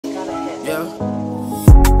Yeah.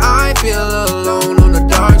 I feel alone on the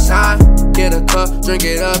dark side. Get a cup, drink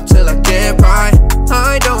it up till I get right.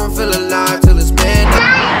 I don't feel alive till it's midnight.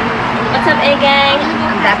 What's up, Agang?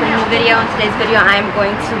 I'm back with a new video. In today's video, I'm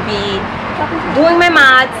going to be doing my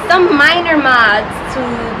mods, some minor mods to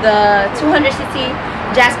the 200cc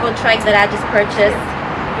Jasscol trikes that I just purchased.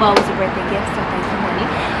 Well, it was a birthday gift, so thank you, honey.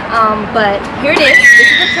 But here it is.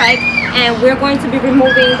 This is the trike, and we're going to be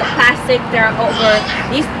removing the plastic that are over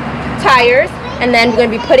these tires, and then we're going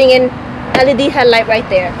to be putting in LED headlight right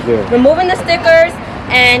there. Yeah. Removing the stickers,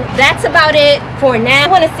 and that's about it for now. If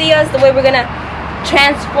you want to see us the way we're going to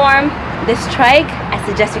transform this trike, I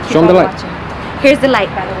suggest you keep on watching. Here's the light,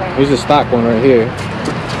 by the way. Here's the stock one right here.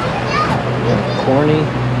 Yeah, corny.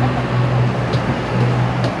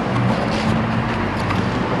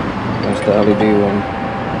 That's the LED one.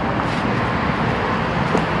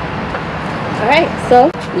 Alright, so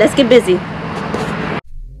let's get busy.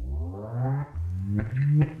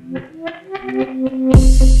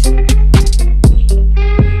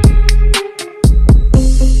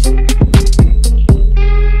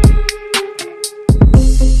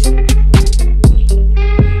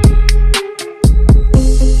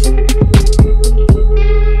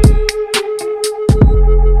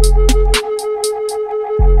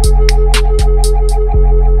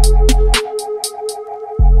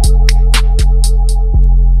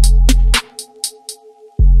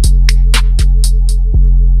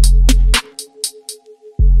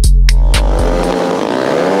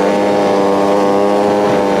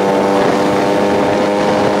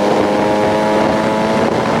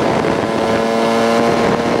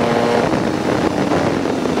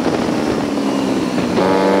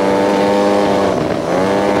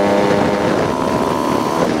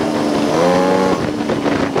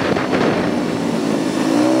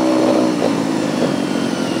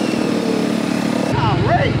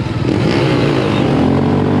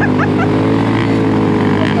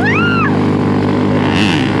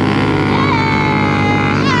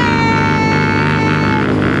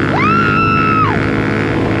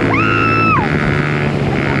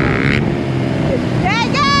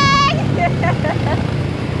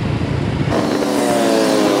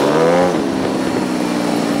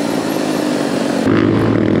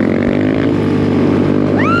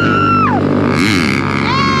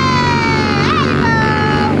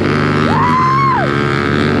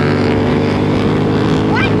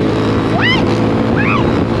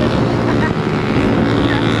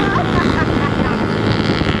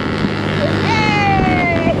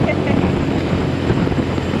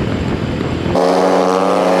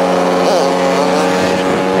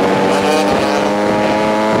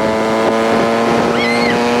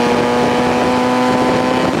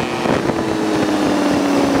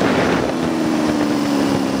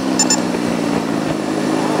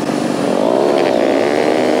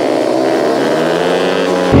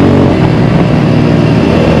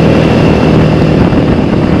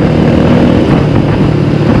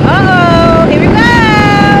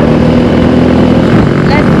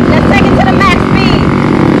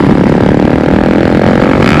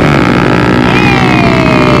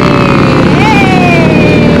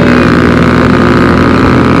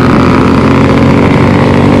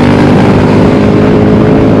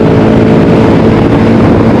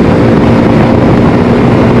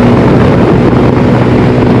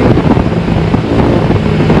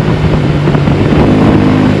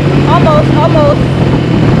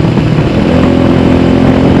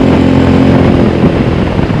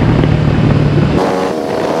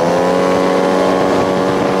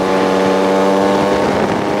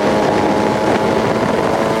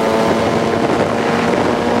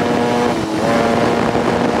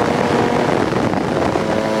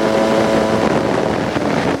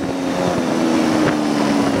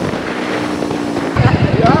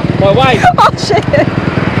 My wife. Oh shit.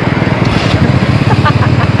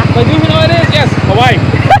 Like, do you know what it is? Yes, my wife.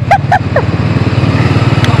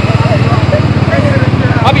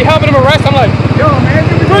 I'll be helping him arrest. I'm like, yo, man,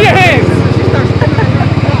 throw your hands.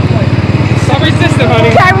 Stop resisting,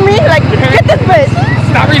 honey. Carry me, like, get this bitch.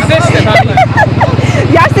 Stop resisting, honey.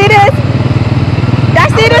 Y'all see this?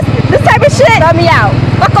 Y'all see this? This type of shit? Let me out.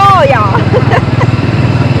 Fuck all y'all.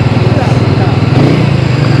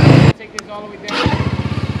 Take this all the way down.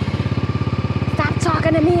 Stop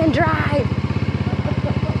talking to me and drive.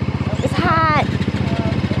 It's hot.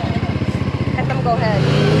 Let them go ahead.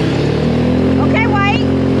 Okay, White.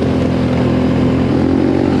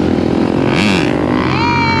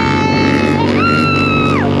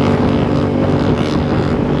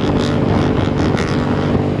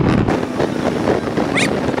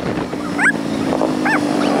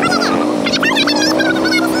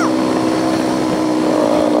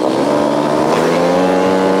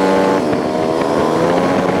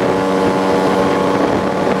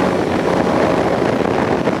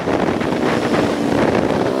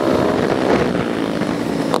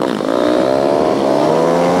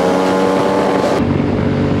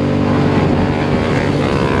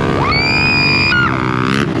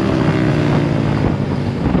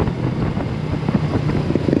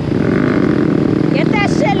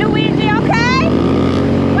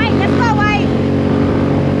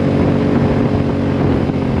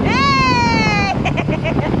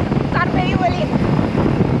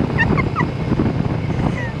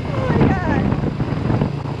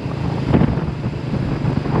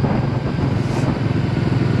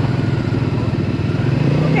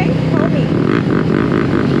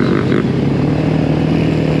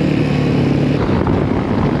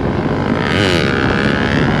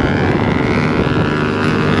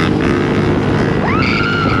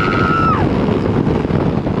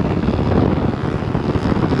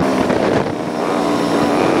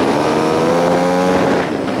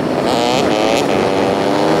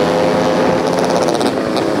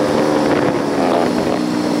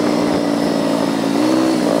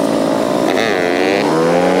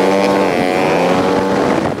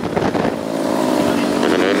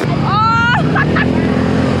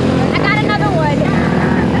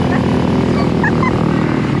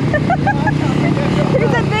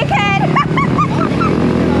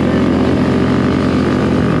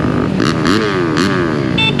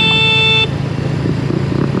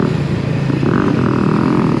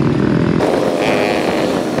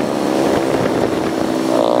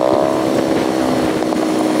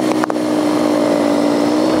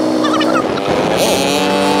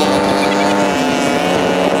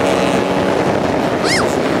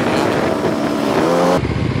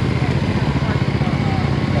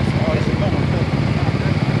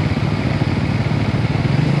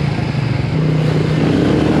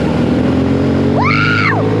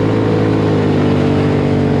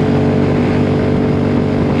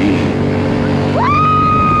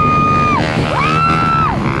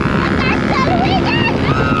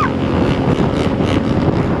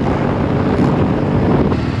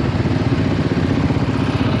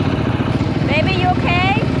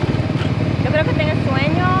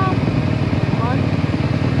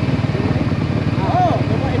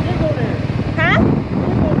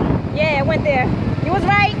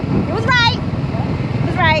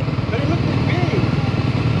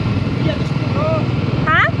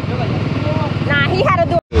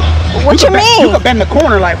 What you mean? You could bend the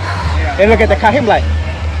corner like, and look at the car. Him like,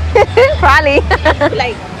 probably.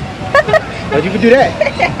 Like, but you could do that.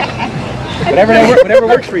 Whatever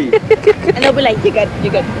works for you. and they'll be like, you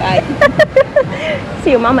good, bye.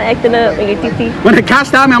 See your mama acting up and your titi. When the cop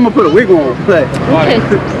stop me, I'm gonna put a wig on. But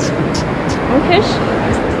Okay.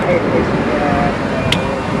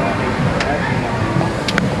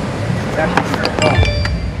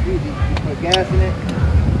 Put gas in it.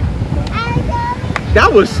 That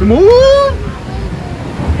was smooth.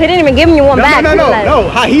 He didn't even give me one back. No.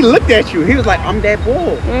 How he looked at you, he was like, I'm that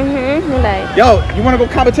bull. Like, yo, you want to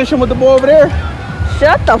go competition with the boy over there?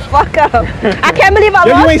 shut the fuck up. I can't believe I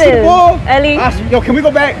lost you ain't this. see the bull? Ellie. Yo, can we go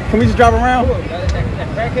back? Can we just drive around?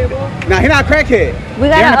 Crackhead bull? Nah, he not a crackhead. We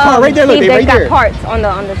They're in the car gotta right there. Look, see they if right they there. got parts on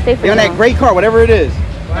the safety. They're on that gray car, whatever it is.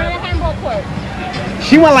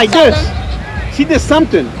 She went like this. She did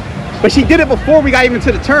something, but she did it before we got even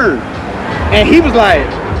to the turn, and he was like,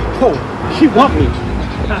 "Oh, she want me."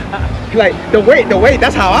 Like the way.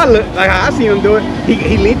 That's how I look. Like how I see him do it.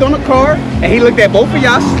 He leaned on the car and he looked at both of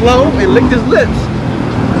y'all slow and licked his lips.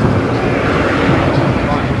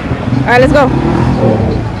 All right, let's go. Woo.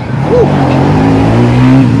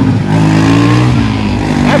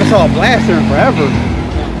 I haven't saw a blaster in forever.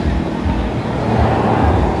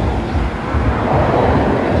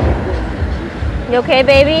 You okay,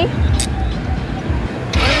 baby?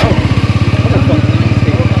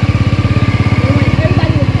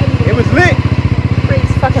 It was lit. Pretty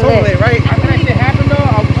fucking So lit. lit, right? After that shit happened though,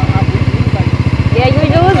 Yeah, you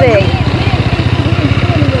losing.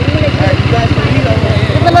 Look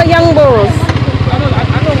at the little young bulls. I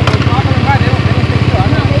know when talking about it, they don't think so. I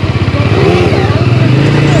know.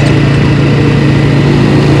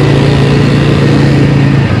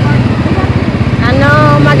 I know,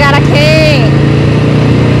 oh my God, I can't.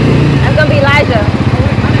 That's gonna be Elijah.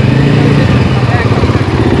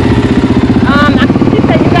 She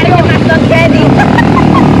said you gotta get my son candy.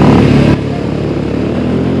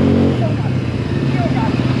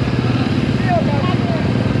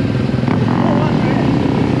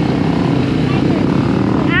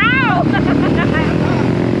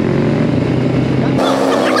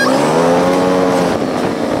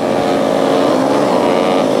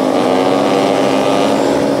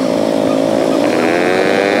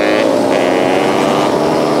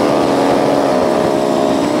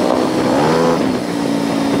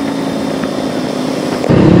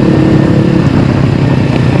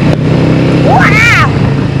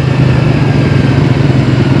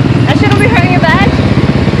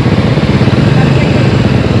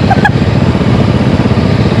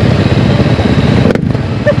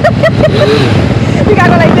 You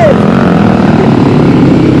gotta go like this.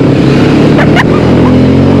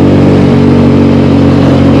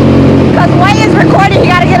 Because White is recording, you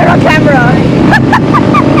gotta get it on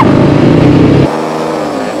camera.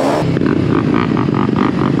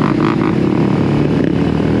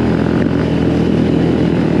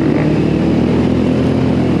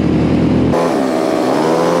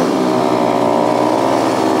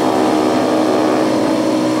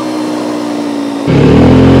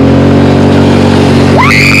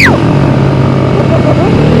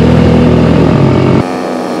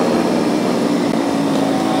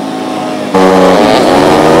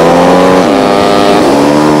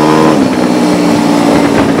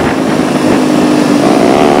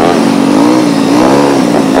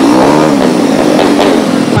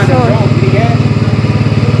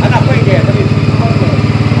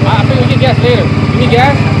 Later. You need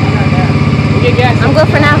gas? You get gas? I'm good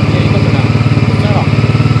for now. Yeah, you good for now. Turn it off.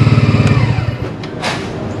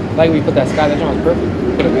 Like we put that Scott, that joint was perfect.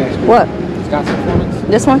 Put it back. What? Scott's performance.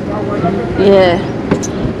 This one? Yeah.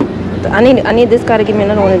 I need this guy to give me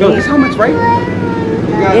another one of Yo, these. this helmet's right?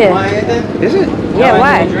 Yeah. Is it? Yeah,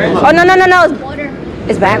 why? Oh, no.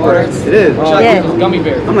 It's backwards. It is. Yeah. Gummy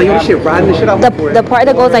bear. I'm like, yo, this shit riding this shit out before it. The part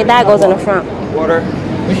that goes like that goes in the front. Water.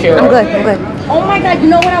 We share. I'm good. Oh my God, you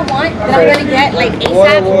know what I want? That I'm gonna get like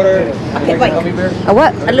ASAP? Water. A pit bike. Gummy bear. A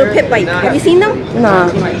what? A little pit bike. Have you seen them? No.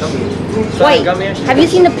 Wait, have you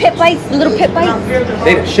seen the pit bikes? The little pit bikes?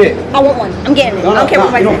 They the shit. I want one. I'm getting it. I don't care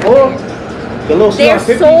what You bike. know, the little They're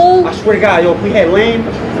CR50s, so- I swear to God, yo, if we had lame,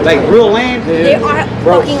 like real lame, They are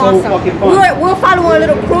bro, fucking so awesome. fucking We fun. were following a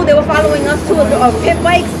little crew. They were following us to a pit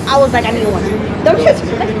bikes. I was like, I need one. Them shits.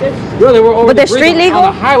 Bro, they were over But the they're street bridge legal? on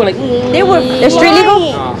the highway, like, They're street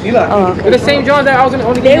legal? See, look, they're the same John that I was in the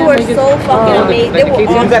only They were so fucking amazing. They were you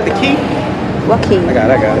awesome. got the key? What key? I got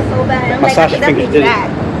it. So bad. I'm My like, I Sasha could definitely fingers do did it. that.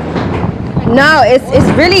 No, it's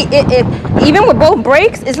really it even with both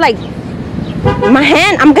brakes, it's like my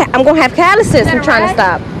hand. I'm gonna have calluses from trying to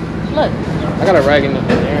stop. Look. I got a rag in the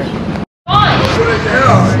air. On.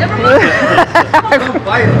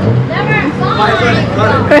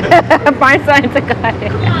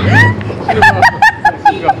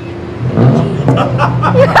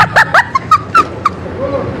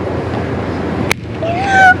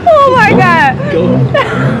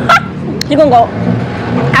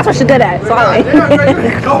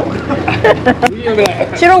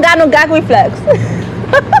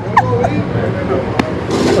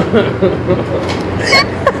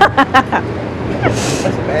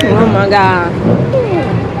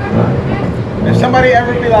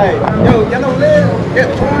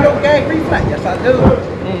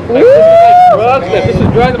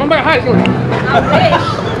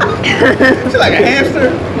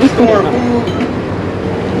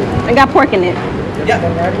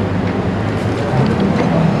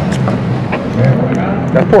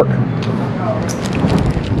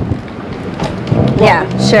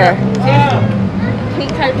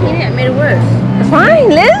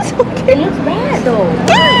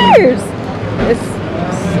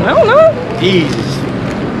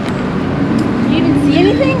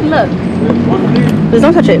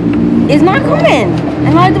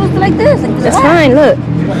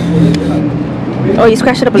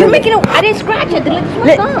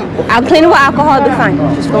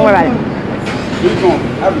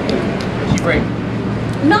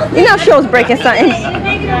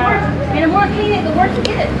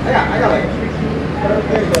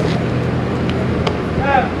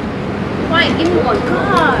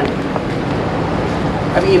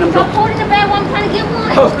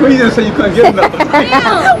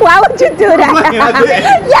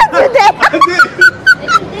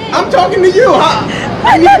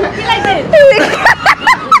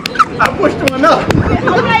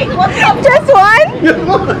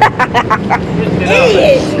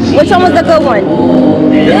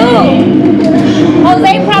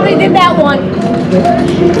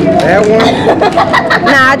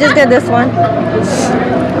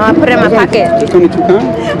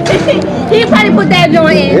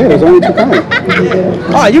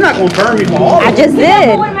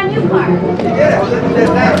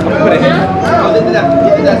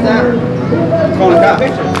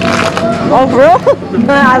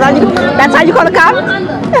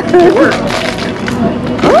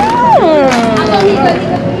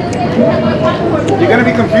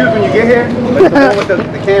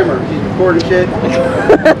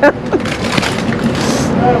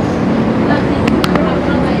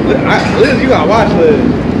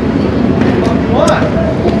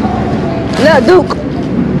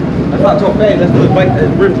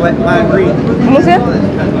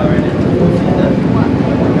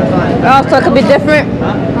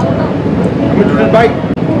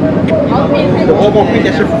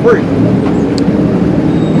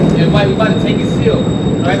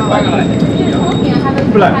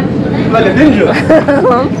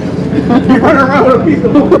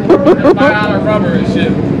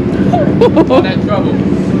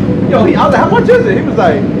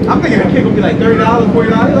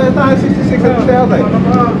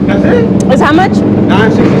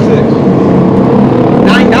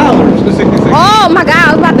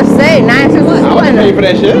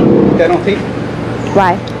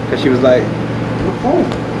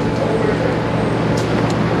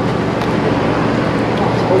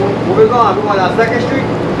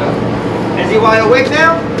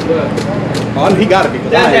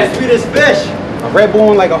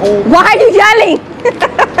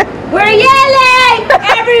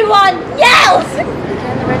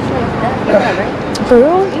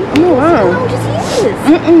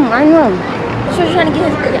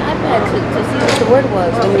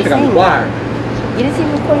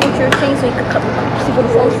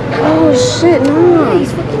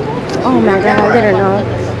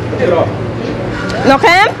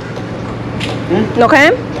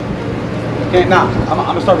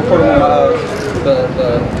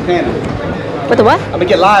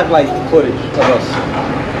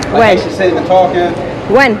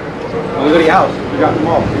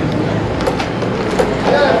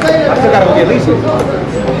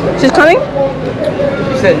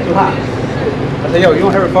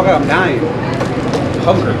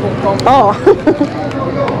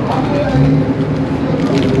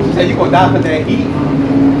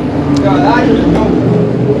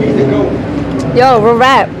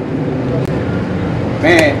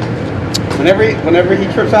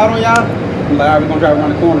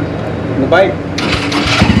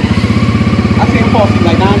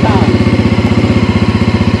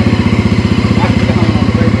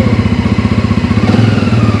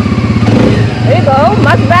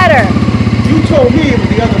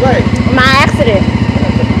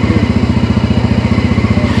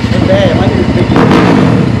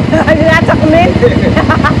 Did I tuck him in?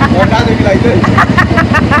 Or now they be like this.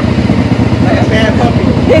 Like a sad puppy.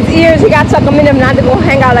 His ears, he got tuck him in him, not to go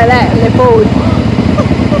hang out like that and they fold.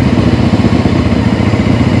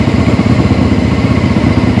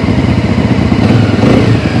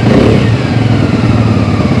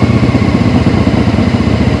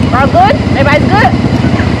 All good? Everybody's good?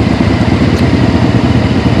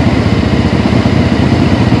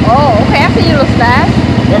 Oh, okay. I see you little stash.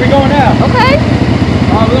 Where we going now? Okay.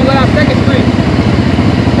 We're gonna go down 2nd Street.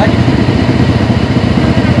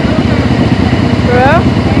 For real?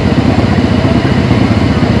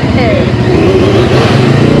 Hey.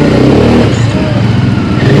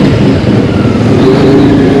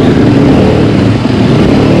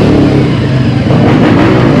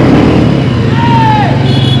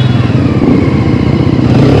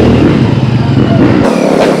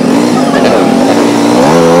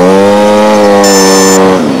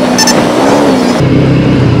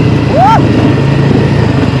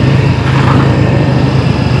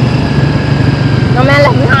 No man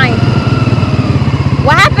left behind.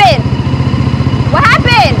 What happened? What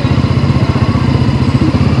happened?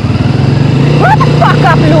 What the fuck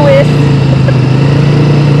up, Louis?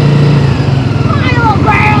 Come on, little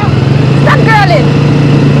girl. Stop girling.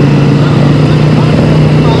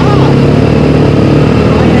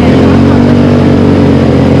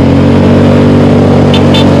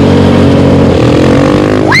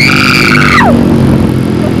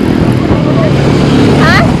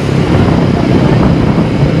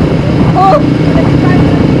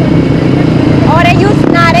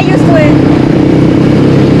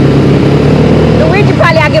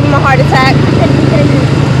 Give him a heart attack.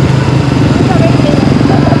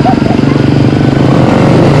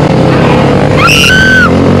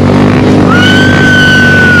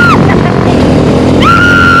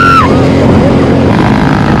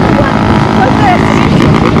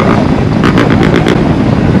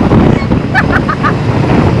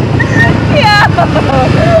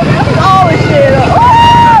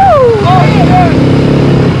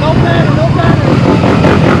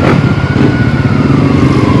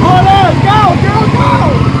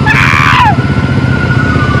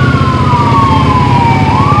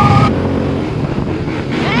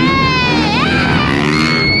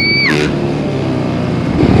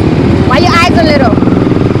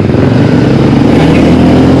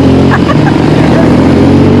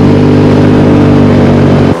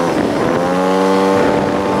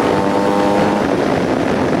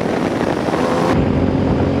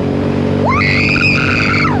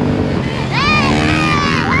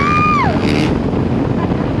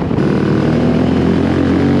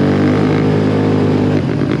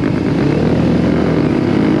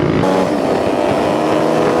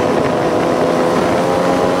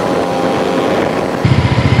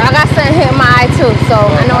 Hit my eye too, so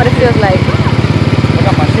I know what it feels like. I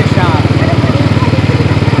got my shit shine.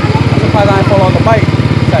 Sometimes I fall on the bike.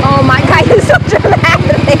 Like, oh my god, you're so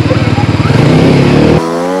dramatic.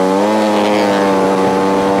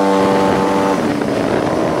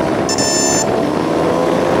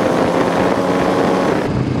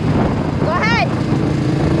 Go ahead.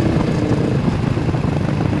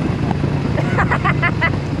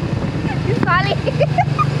 You sorry.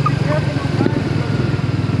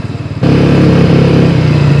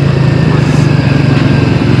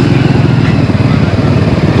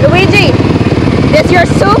 Luigi, this your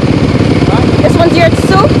soup? Huh? This one's your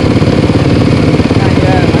soup?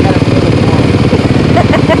 yeah, I gotta fill it more.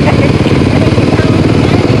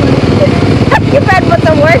 You better put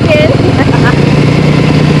some work in.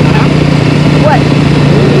 What?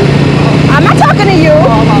 I'm not talking to you.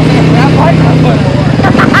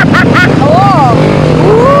 Oh.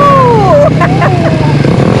 Ooh.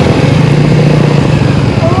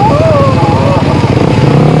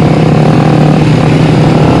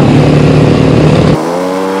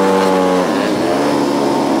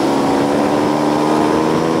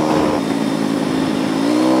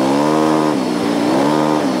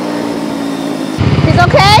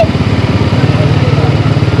 Okay?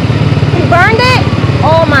 He burned it?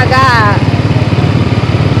 Oh my god.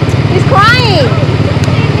 He's crying.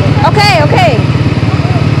 Okay, okay.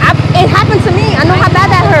 It happened to me. I know how bad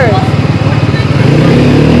that hurts.